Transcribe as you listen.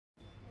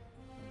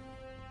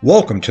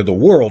Welcome to the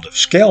world of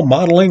scale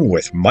modeling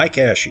with Mike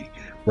Ashe,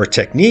 where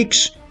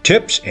techniques,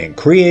 tips, and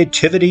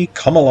creativity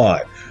come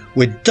alive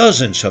with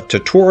dozens of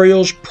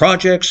tutorials,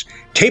 projects,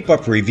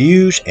 tape-up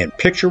reviews, and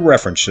picture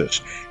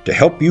references to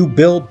help you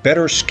build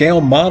better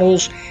scale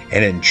models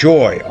and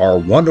enjoy our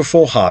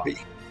wonderful hobby.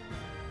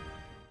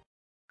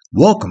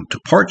 Welcome to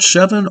part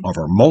 7 of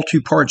our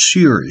multi-part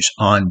series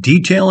on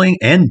detailing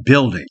and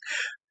building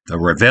the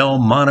Revell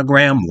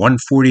Monogram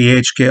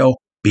 148 scale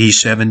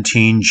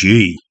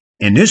B-17G.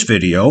 In this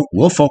video,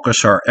 we'll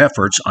focus our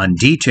efforts on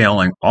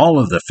detailing all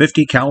of the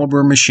 50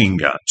 caliber machine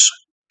guns.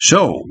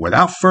 So,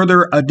 without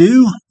further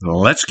ado,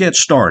 let's get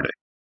started.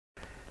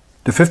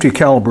 The 50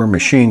 caliber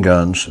machine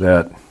guns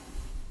that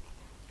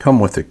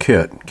come with the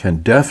kit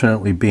can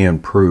definitely be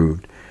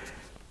improved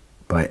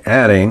by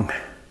adding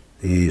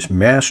these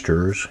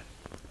Masters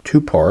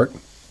 2-part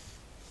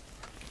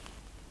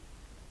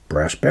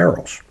brass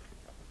barrels.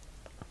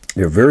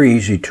 They're very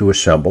easy to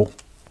assemble.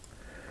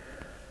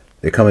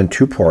 They come in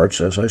 2 parts,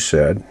 as I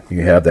said.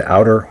 You have the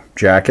outer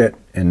jacket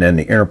and then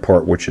the inner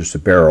part, which is the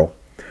barrel.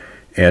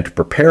 And to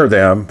prepare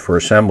them for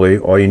assembly,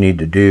 all you need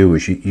to do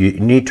is you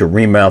need to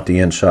remount the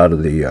inside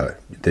of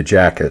the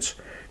jackets,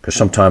 because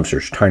sometimes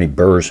there's tiny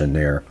burrs in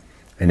there.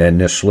 And then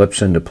this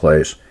slips into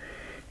place.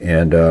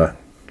 And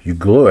you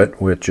glue it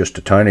with just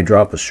a tiny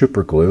drop of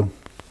super glue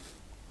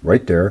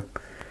right there.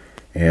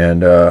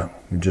 And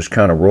you just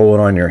kind of roll it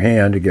on your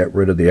hand to get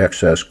rid of the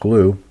excess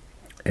glue.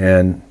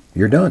 And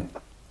you're done.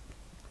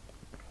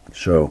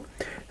 So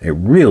they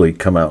really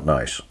come out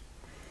nice.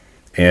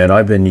 And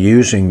I've been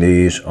using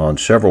these on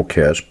several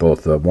kits,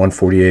 both the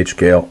 148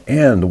 scale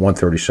and the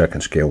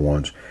 132nd scale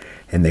ones,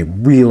 and they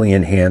really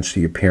enhance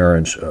the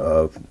appearance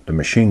of the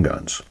machine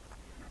guns.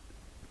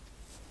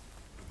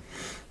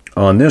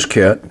 On this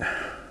kit,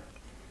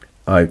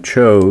 I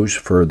chose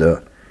for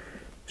the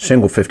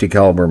single 50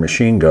 caliber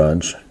machine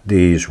guns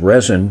these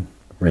resin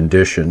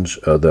renditions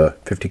of the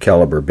 50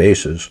 caliber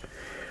bases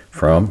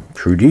from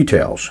True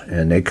Details,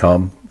 and they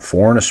come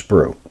 4 in a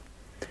sprue,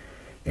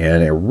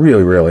 and they're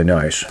really, really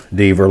nice.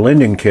 The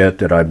Verlinden kit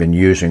that I've been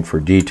using for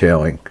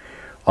detailing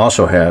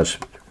also has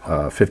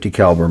 50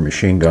 caliber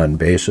machine gun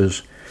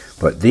bases,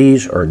 but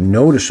these are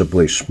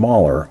noticeably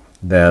smaller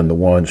than the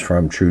ones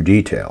from True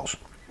Details,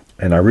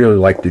 and I really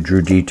like the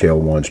True Detail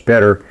ones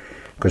better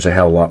because they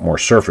have a lot more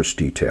surface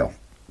detail.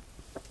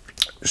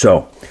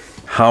 So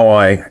how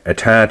I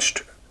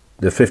attached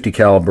the 50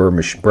 caliber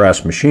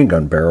brass machine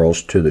gun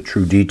barrels to the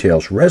True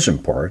Details resin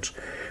parts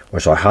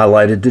was I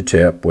highlighted the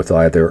tip with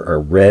either a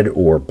red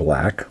or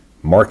black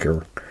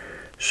marker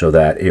so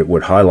that it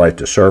would highlight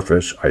the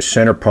surface. I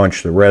center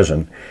punched the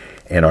resin,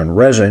 and on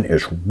resin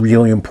it's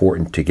really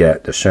important to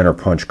get the center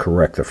punch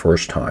correct the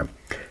first time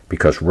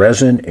because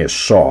resin is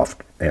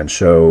soft, and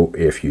so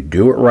if you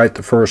do it right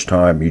the first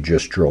time, you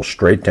just drill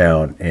straight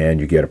down and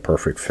you get a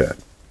perfect fit.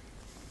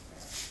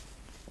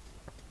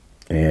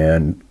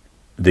 And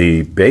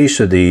the base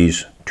of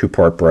these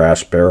 2-part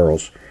brass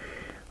barrels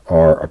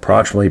are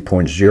approximately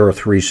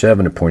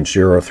 0.037 to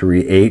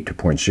 0.038 to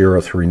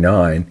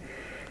 0.039,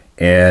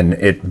 and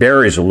it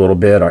varies a little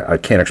bit. I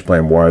can't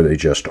explain why, they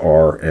just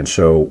are. And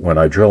so when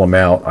I drill them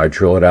out, I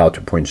drill it out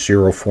to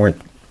 0.040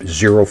 to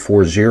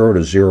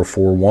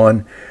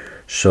 0.041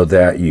 so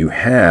that you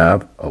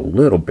have a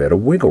little bit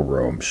of wiggle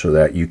room so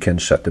that you can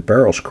set the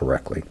barrels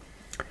correctly.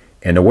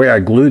 And the way I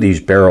glue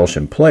these barrels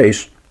in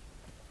place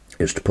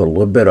is to put a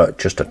little bit of,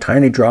 just a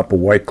tiny drop of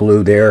white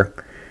glue there,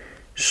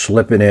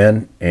 slip it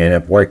in, and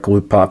if white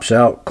glue pops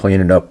out, clean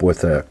it up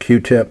with a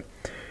Q-tip,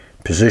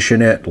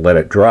 position it, let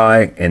it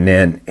dry, and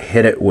then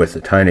hit it with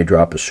a tiny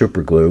drop of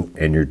super glue,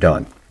 and you're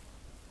done.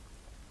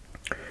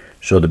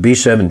 So the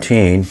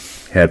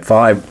B-17 had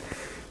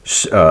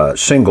 5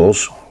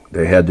 singles.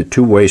 They had the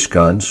 2 waist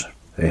guns.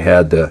 They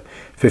had the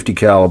 50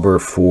 caliber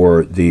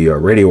for the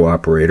radio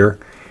operator,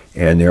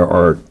 and there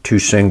are 2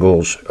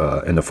 singles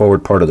in the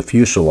forward part of the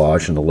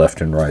fuselage on the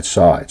left and right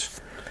sides.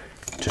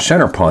 To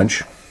center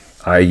punch,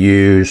 I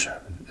use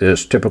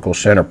this typical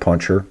center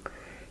puncher,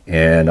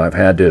 and I've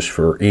had this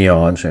for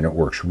eons, and it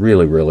works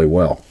really, really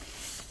well.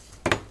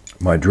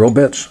 My drill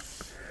bits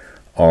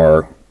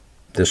are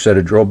this set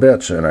of drill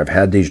bits, and I've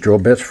had these drill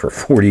bits for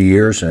 40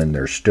 years, and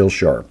they're still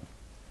sharp.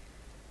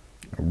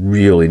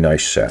 Really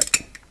nice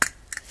set.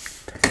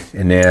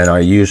 And then I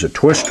use a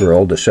twist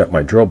drill to set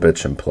my drill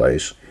bits in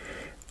place.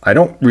 I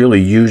don't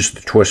really use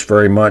the twist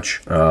very much,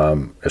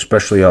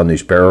 especially on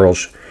these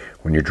barrels.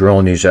 When you're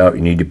drilling these out,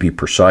 you need to be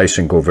precise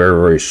and go very,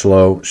 very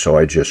slow. So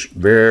I just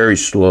very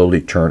slowly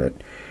turn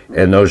it.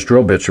 And those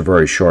drill bits are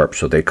very sharp,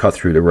 so they cut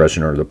through the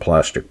resin or the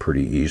plastic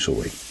pretty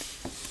easily.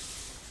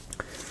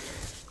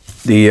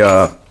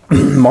 The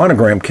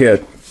Monogram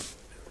kit,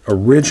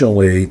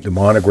 originally the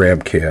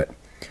Monogram kit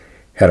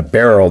had a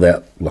barrel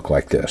that looked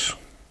like this.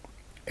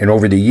 And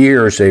over the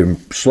years,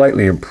 they've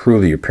slightly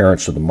improved the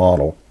appearance of the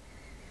model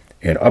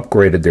and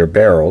upgraded their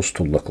barrels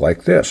to look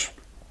like this.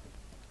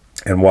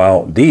 And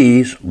while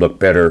these look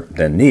better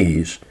than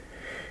these,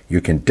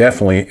 you can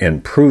definitely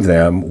improve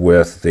them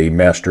with the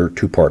Master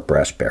 2-part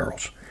brass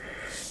barrels.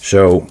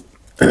 So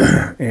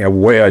And the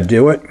way I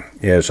do it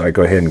is I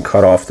go ahead and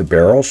cut off the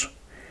barrels.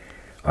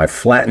 I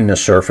flatten the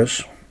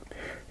surface,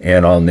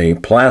 and on the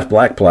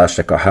black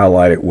plastic I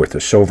highlight it with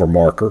a silver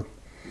marker,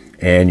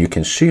 and you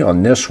can see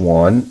on this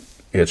one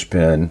it's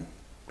been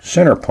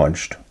center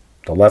punched.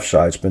 The left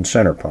side's been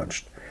center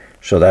punched.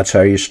 So that's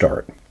how you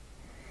start.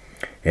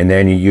 And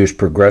then you use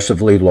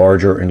progressively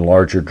larger and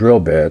larger drill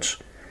bits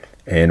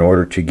in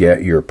order to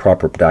get your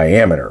proper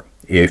diameter.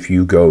 If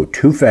you go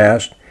too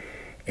fast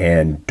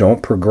and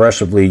don't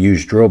progressively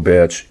use drill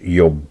bits,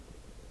 you'll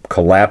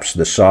collapse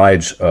the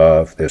sides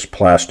of this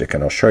plastic,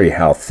 and I'll show you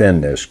how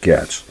thin this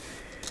gets.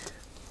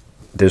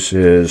 This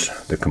is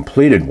the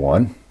completed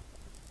one,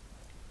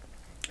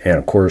 and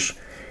of course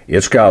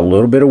it's got a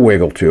little bit of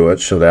wiggle to it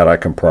so that I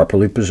can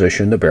properly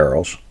position the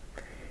barrels,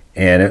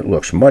 and it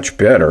looks much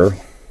better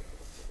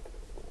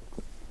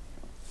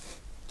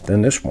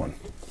than this one.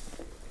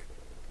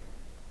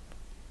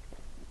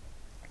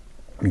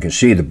 You can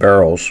see the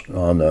barrels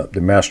on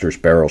the Master's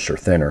barrels are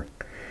thinner.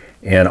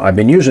 And I've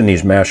been using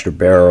these Master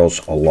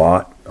barrels a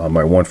lot on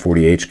my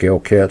 148 scale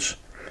kits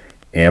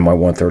and my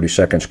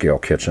 132nd scale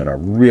kits, and I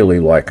really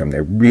like them.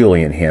 They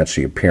really enhance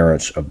the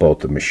appearance of both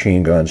the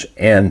machine guns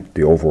and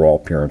the overall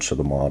appearance of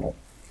the model.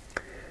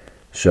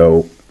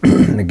 So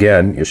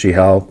again, you see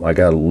how I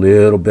got a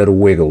little bit of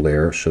wiggle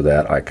there so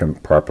that I can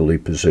properly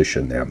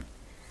position them.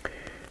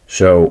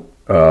 So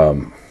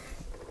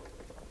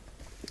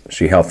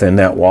see how thin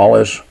that wall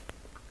is?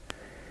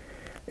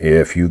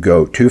 If you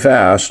go too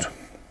fast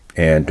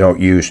and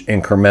don't use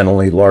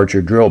incrementally larger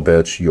drill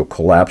bits, you'll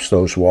collapse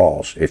those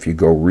walls. If you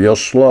go real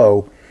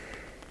slow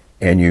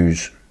and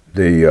use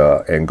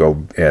the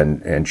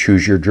and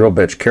choose your drill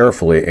bits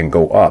carefully and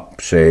go up,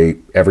 say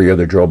every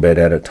other drill bit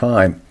at a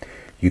time,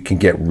 you can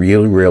get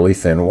really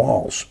thin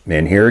walls.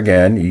 And here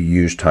again, you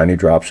use tiny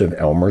drops of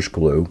Elmer's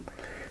glue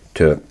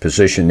to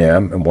position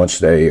them, and once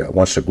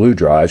the glue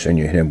dries, and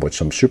you hit them with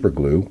some super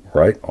glue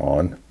right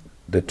on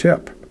the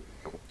tip.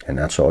 And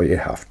that's all you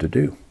have to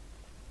do.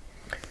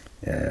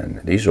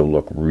 And these will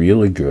look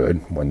really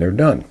good when they're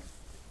done.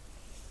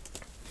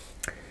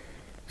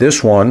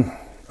 This one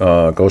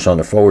goes on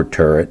the forward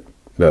turret,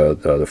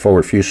 the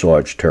forward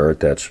fuselage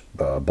turret that's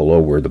below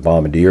where the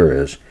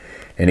bombardier is.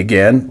 And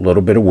again, a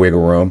little bit of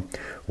wiggle room.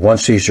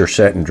 Once these are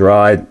set and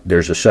dried,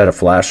 there's a set of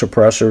flash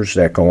suppressors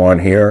that go on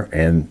here,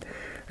 and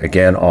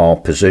again, I'll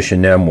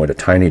position them with a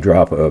tiny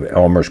drop of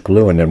Elmer's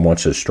glue, and then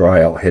once it's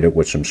dry, I'll hit it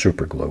with some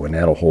super glue, and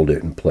that'll hold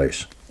it in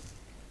place.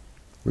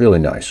 Really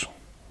nice.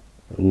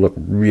 It'll look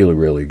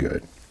really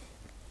good.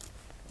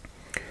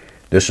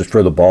 This is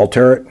for the ball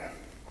turret.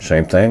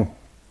 Same thing.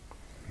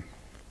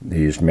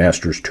 These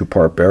Masters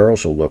 2-part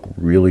barrels will look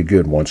really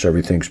good once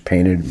everything's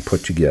painted and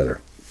put together.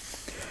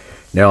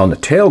 Now on the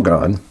tail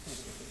gun,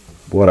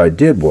 what I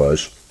did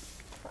was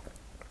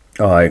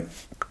I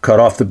cut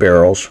off the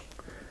barrels,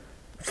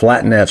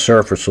 flattened that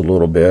surface a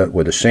little bit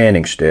with a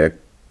sanding stick,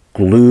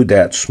 glued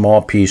that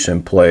small piece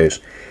in place,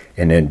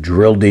 and then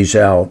drilled these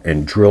out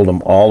and drilled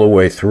them all the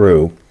way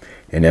through,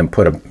 and then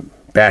put a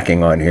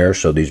backing on here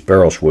so these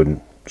barrels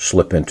wouldn't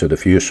slip into the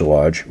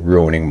fuselage,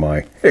 ruining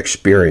my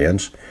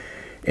experience,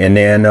 and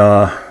then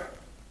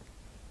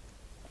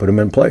put them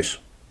in place.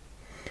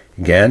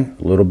 Again,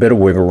 a little bit of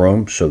wiggle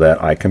room so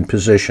that I can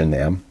position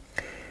them,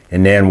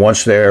 and then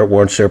once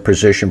they're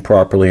positioned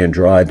properly and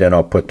dried, then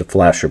I'll put the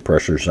flash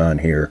suppressors on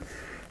here,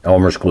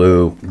 Elmer's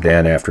glue.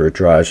 Then after it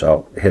dries,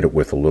 I'll hit it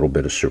with a little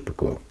bit of super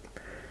glue.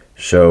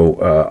 So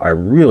I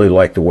really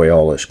like the way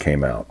all this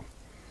came out,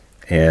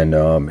 and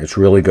it's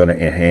really going to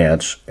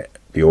enhance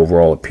the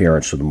overall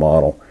appearance of the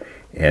model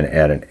and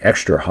add an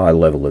extra high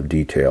level of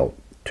detail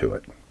to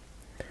it.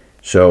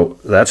 So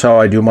that's how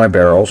I do my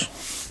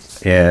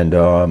barrels, and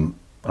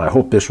I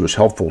hope this was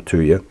helpful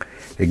to you.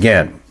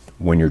 Again,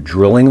 when you're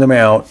drilling them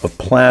out of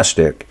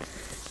plastic,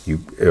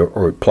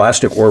 or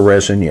plastic or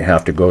resin, you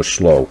have to go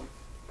slow.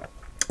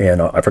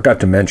 And I forgot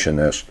to mention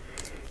this.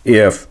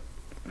 If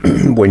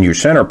when you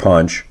center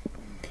punch,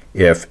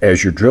 if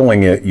as you're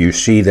drilling it you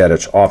see that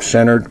it's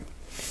off-centered,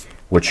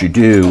 what you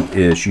do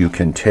is you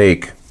can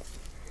take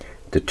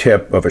the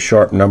tip of a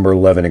sharp number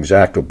 11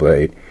 X-Acto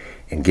blade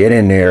and get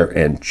in there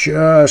and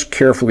just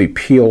carefully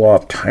peel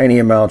off tiny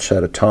amounts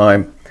at a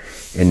time,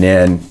 and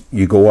then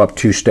you go up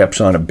 2 steps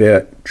on a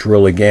bit,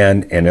 drill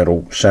again, and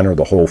it'll center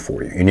the hole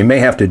for you. And you may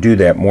have to do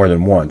that more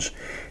than once,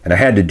 and I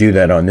had to do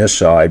that on this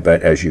side,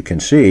 but as you can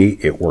see,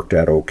 it worked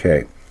out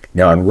okay.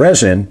 Now on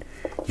resin,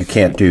 you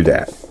can't do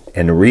that,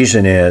 and the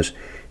reason is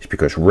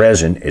because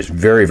resin is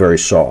very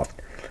soft.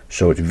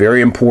 So it's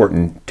very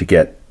important to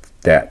get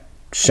that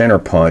center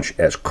punch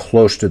as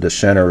close to the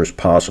center as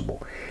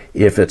possible.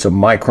 If it's a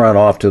micron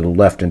off to the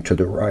left and to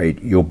the right,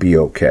 you'll be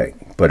okay.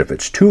 But if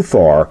it's too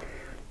far,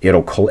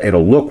 it'll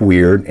look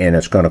weird, and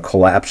it's going to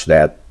collapse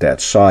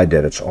that side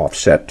that it's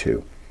offset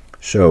to.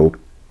 So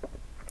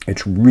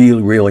it's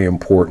really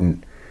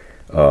important,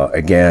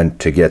 again,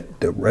 to get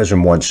the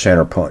resin 1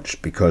 center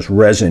punch, because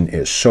resin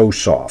is so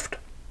soft.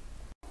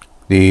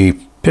 The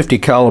 50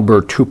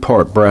 caliber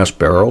 2-part brass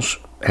barrels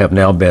have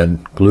now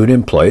been glued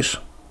in place.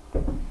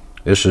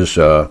 This is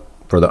for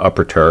the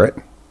upper turret.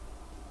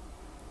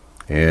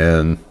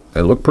 and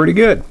they look pretty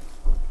good.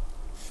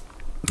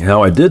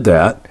 How I did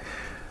that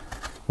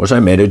was I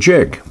made a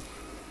jig.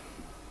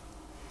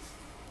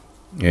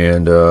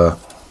 And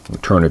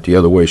turn it the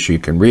other way so you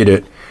can read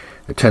it.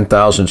 A 10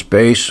 thousandths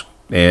base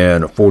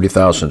and a 40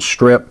 thousandths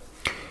strip.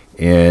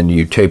 And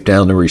you tape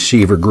down the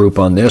receiver group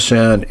on this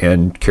end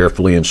and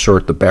carefully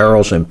insert the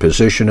barrels and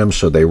position them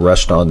so they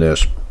rest on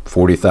this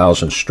 40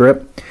 thousandths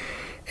strip,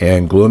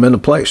 and glue them into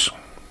place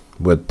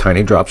with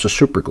tiny drops of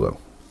super glue.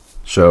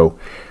 So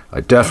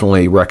I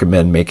definitely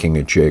recommend making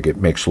a jig. It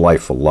makes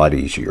life a lot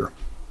easier.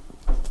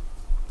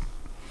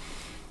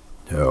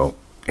 So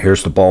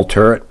here's the ball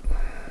turret.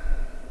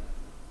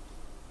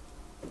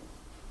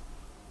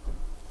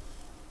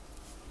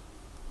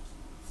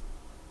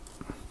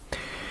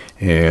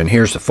 And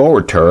here's the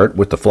forward turret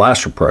with the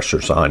flash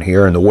suppressors on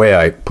here. And the way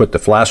I put the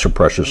flash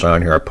suppressors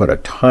on here, I put a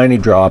tiny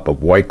drop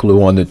of white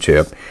glue on the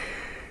tip,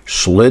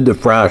 slid the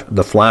flash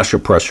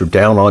suppressor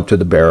down onto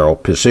the barrel,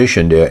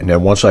 positioned it, and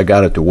then once I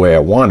got it the way I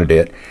wanted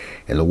it,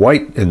 and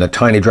the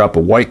tiny drop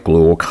of white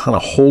glue will kind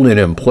of hold it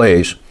in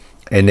place,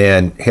 and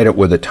then hit it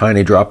with a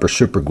tiny drop of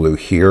super glue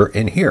here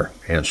and here.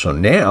 And so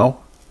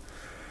now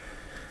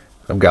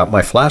I've got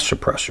my flash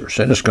suppressors,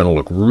 and it's going to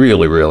look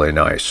really, really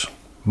nice.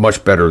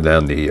 Much better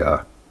than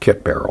the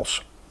kit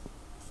barrels.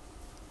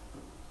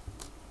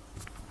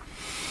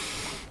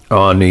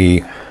 On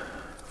the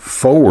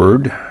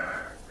forward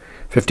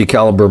 50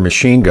 caliber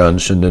machine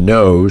guns in the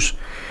nose,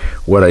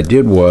 what I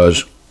did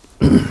was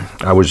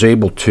I was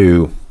able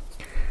to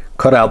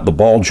cut out the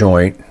ball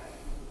joint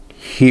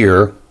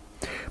here,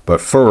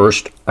 but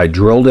first I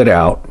drilled it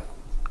out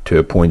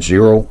to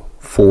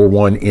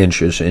 0.041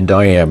 inches in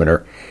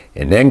diameter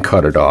and then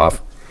cut it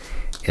off,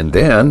 and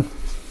then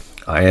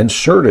I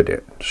inserted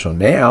it. So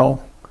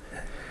now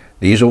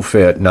these will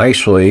fit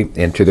nicely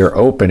into their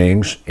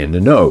openings in the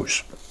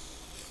nose.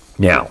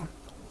 Now,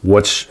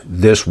 what's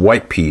this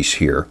white piece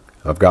here?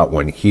 I've got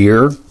one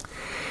here,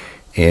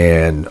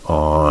 and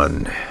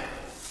on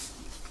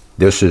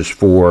this is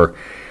for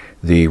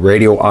the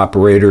radio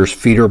operator's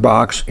feeder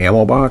box,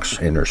 ammo box,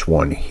 and there's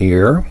one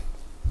here.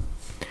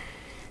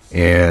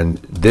 And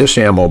this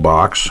ammo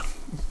box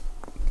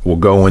will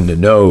go in the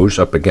nose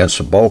up against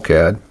the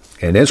bulkhead,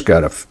 and it's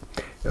got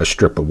a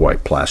strip of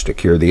white plastic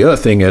here. The other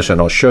thing is,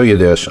 and I'll show you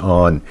this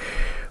on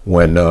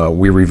when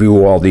we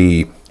review all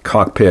the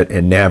cockpit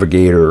and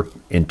navigator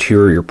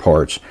interior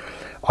parts,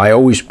 I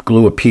always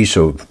glue a piece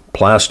of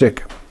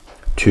plastic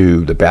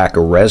to the back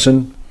of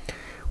resin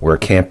where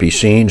it can't be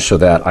seen, so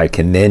that I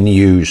can then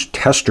use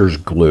tester's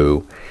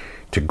glue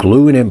to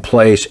glue it in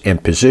place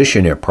and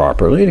position it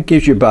properly. And it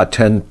gives you about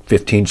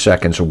 10-15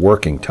 seconds of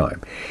working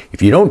time.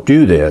 If you don't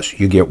do this,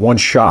 you get one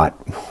shot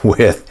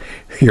with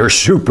your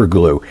super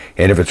glue,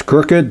 and if it's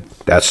crooked,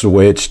 that's the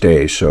way it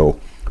stays. So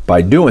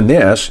by doing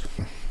this,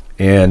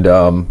 and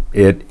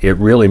it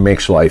really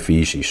makes life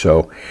easy.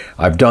 So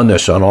I've done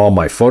this on all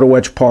my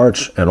photoetch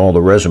parts and all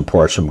the resin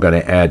parts I'm going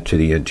to add to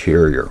the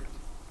interior.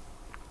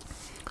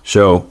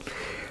 So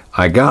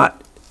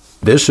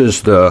this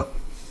is the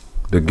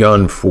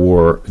gun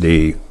for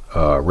the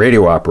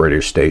radio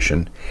operator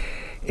station,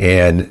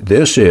 and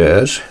this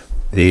is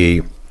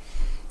the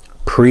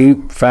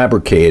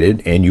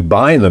prefabricated, and you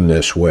buy them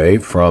this way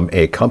from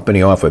a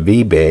company off of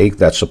eBay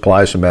that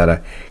supplies them out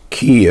of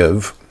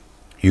Kiev,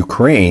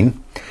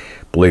 Ukraine,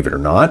 believe it or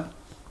not.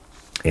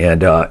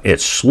 And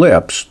it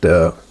slips,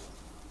 the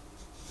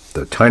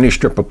tiny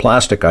strip of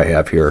plastic I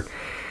have here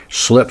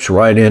slips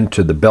right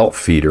into the belt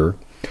feeder.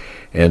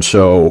 And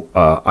so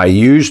I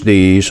use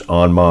these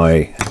on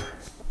my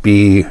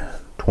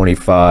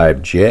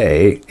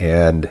B-25J,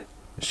 and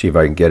see if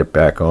I can get it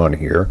back on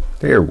here.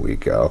 There we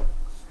go.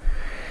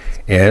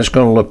 And it's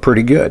going to look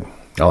pretty good.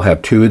 I'll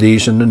have two of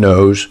these in the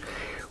nose,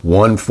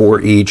 one for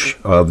each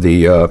of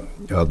the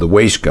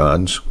waist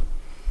guns,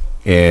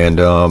 and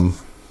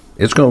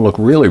it's going to look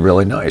really,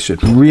 really nice.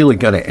 It's really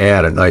going to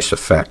add a nice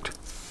effect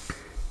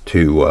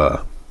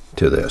to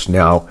this.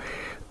 Now,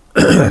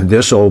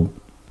 this will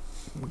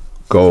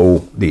go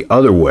the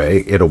other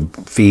way. It'll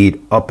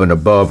feed up and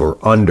above or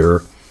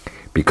under,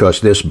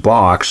 because this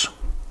box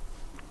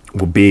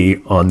will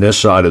be on this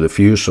side of the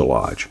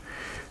fuselage.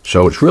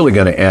 So it's really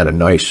going to add a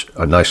nice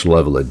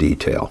level of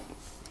detail.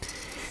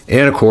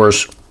 And of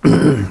course,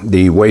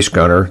 the waist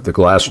gunner, the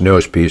glass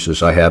nose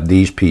pieces, I have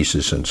these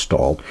pieces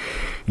installed.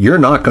 You're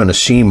not going to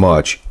see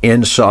much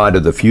inside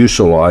of the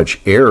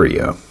fuselage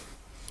area,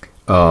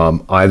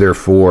 either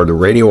for the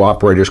radio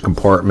operator's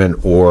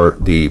compartment or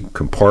the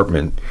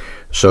compartment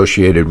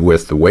associated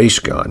with the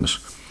waist guns.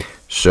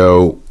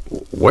 So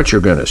what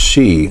you're going to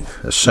see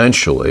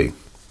essentially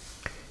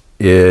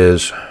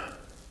is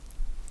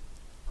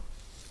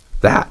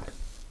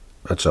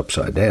that's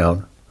upside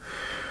down.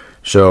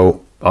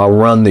 So I'll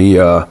run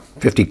the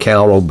 50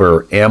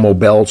 caliber ammo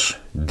belts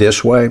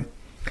this way,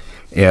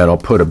 and I'll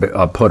put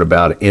about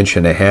 1.5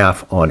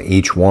 inches on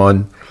each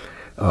one.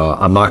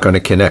 I'm not going to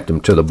connect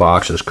them to the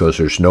boxes because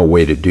there's no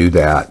way to do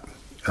that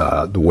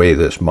the way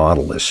this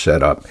model is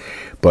set up.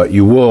 But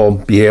you will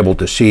be able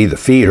to see the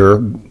feeder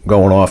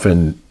going off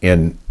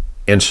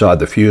inside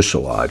the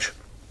fuselage.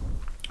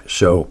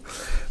 So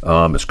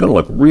it's going to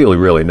look really,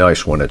 really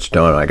nice when it's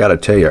done. I got to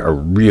tell you, I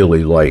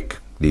really like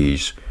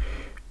these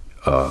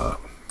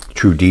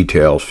True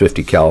Details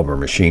 50 caliber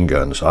machine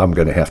guns. I'm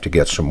going to have to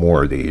get some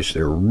more of these.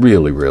 They're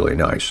really, really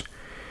nice.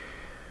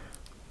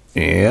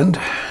 And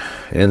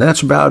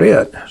that's about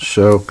it.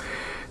 So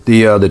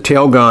the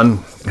tail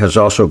gun has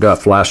also got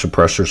flash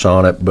suppressors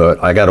on it,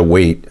 but I got to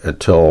wait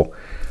until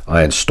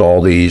I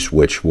install these,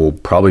 which will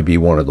probably be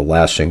one of the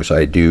last things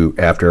I do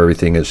after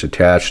everything is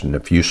attached and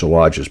the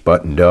fuselage is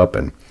buttoned up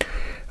and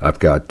I've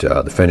got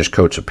the finished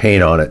coats of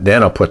paint on it.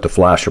 Then I'll put the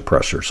flash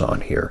suppressors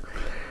on here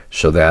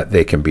so that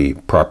they can be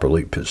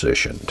properly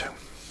positioned.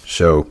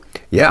 So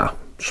yeah,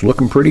 it's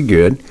looking pretty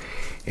good.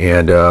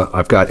 And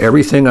I've got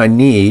everything I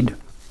need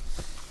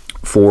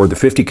for the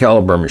 50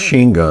 caliber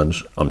machine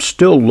guns. I'm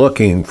still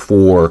looking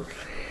for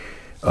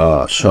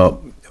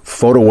some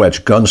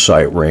photoetch gun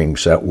sight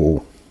rings that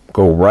will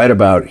go right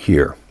about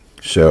here.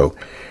 So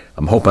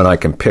I'm hoping I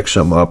can pick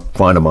some up,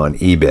 find them on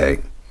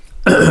eBay.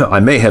 I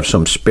may have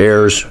some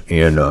spares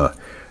in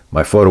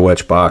my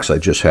photoetch box. I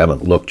just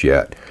haven't looked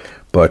yet.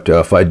 But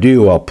if I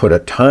do, I'll put a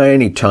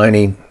tiny,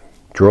 tiny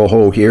drill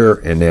hole here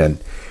and then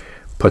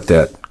put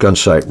that gun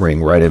sight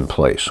ring right in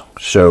place.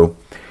 So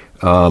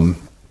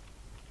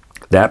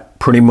that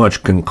pretty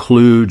much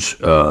concludes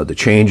the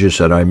changes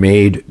that I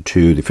made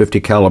to the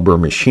 50 caliber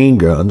machine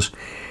guns.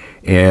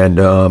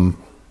 And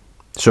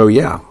so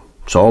yeah,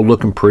 it's all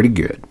looking pretty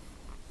good.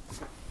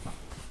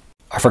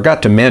 I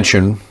forgot to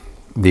mention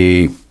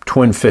the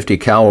twin 50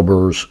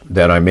 calibers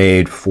that I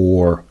made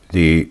for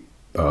the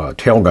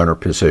tail gunner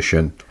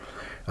position.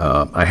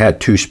 I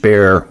had two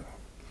spare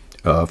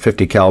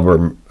 50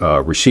 caliber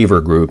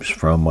receiver groups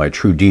from my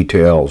True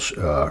Details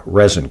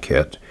resin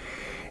kit.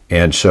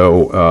 And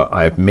so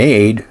I've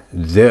made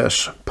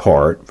this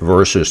part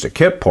versus the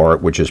kit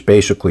part, which is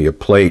basically a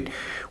plate,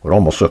 what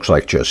almost looks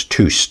like just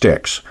two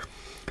sticks.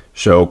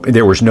 So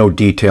there was no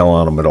detail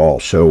on them at all.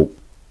 So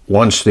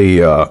once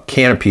the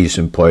canopy's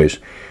in place,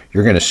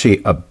 you're going to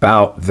see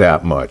about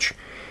that much.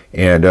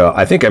 And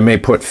I think I may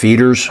put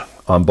feeders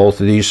on both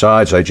of these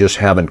sides. I just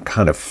haven't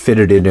kind of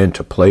fitted it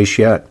into place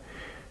yet.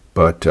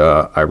 But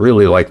I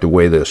really like the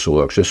way this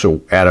looks. This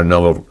will add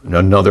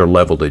another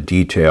level of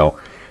detail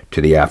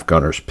to the aft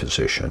gunner's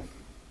position.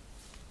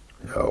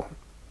 So,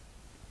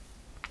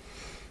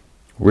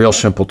 real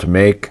simple to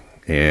make,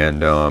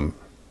 and I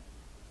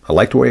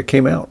like the way it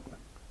came out.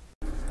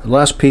 The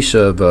last piece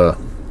of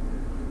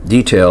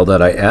detail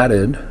that I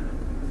added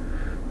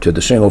to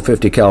the single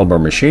 50 caliber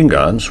machine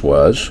guns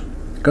was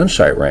gun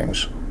sight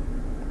rings.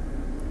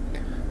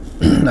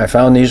 I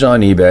found these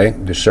on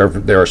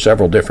eBay. There are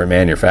several different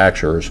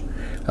manufacturers.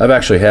 I've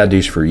actually had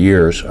these for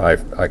years.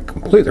 I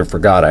completely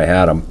forgot I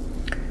had them,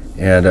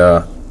 and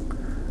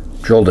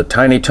drilled a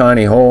tiny,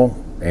 tiny hole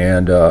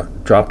and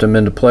dropped them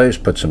into place,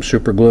 put some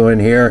super glue in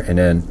here, and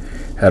then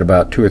had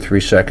about 2 or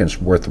 3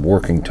 seconds worth of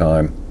working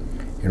time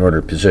in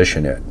order to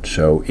position it.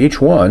 So each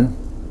one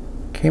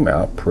came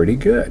out pretty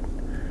good.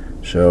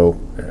 So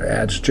it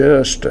adds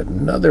just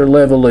another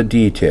level of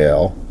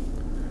detail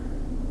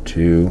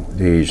to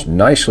these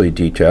nicely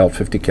detailed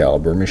 50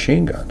 caliber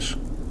machine guns.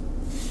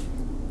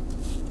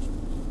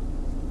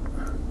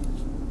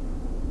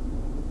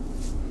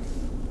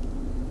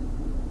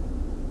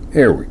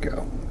 Here we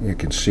go. You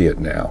can see it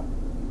now.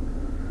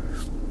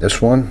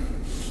 This one.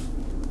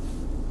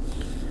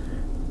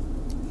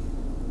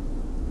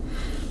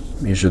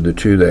 These are the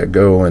two that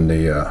go in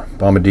the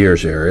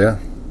bombardiers area.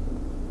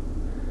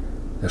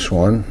 This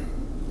one.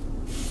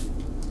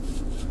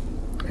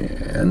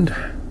 And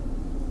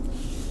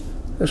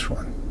this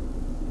one.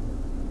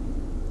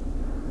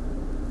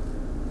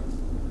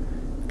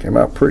 Came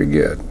out pretty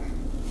good.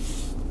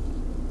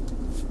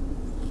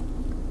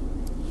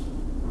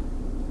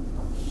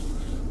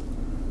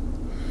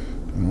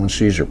 And once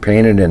these are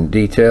painted in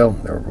detail,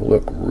 they'll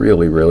look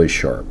really, really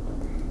sharp.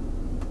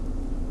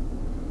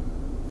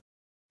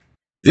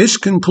 This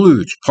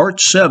concludes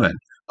Part 7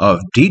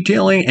 of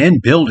Detailing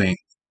and Building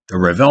the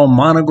Revell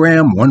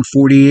Monogram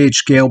 148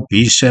 scale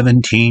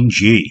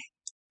B-17G.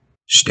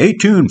 Stay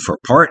tuned for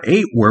Part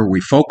 8, where we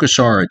focus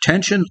our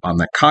attention on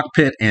the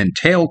cockpit and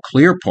tail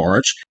clear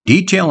parts,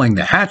 detailing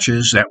the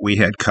hatches that we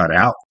had cut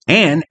out,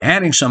 and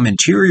adding some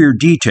interior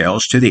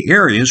details to the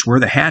areas where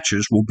the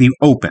hatches will be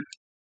open.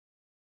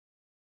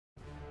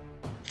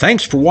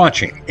 Thanks for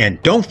watching,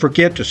 and don't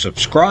forget to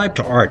subscribe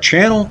to our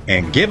channel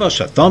and give us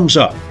a thumbs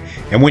up.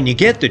 And when you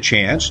get the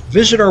chance,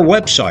 visit our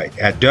website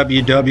at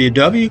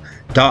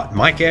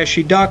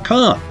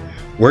www.mikeashley.com,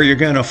 where you're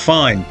going to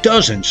find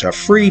dozens of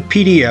free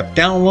PDF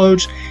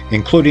downloads,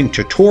 including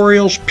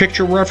tutorials,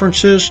 picture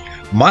references,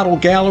 model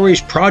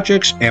galleries,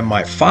 projects, and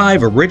my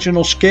 5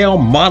 original scale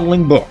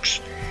modeling books.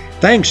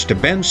 Thanks to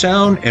Ben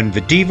Sound and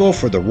Videvo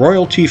for the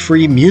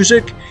royalty-free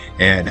music,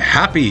 and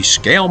happy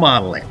scale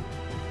modeling!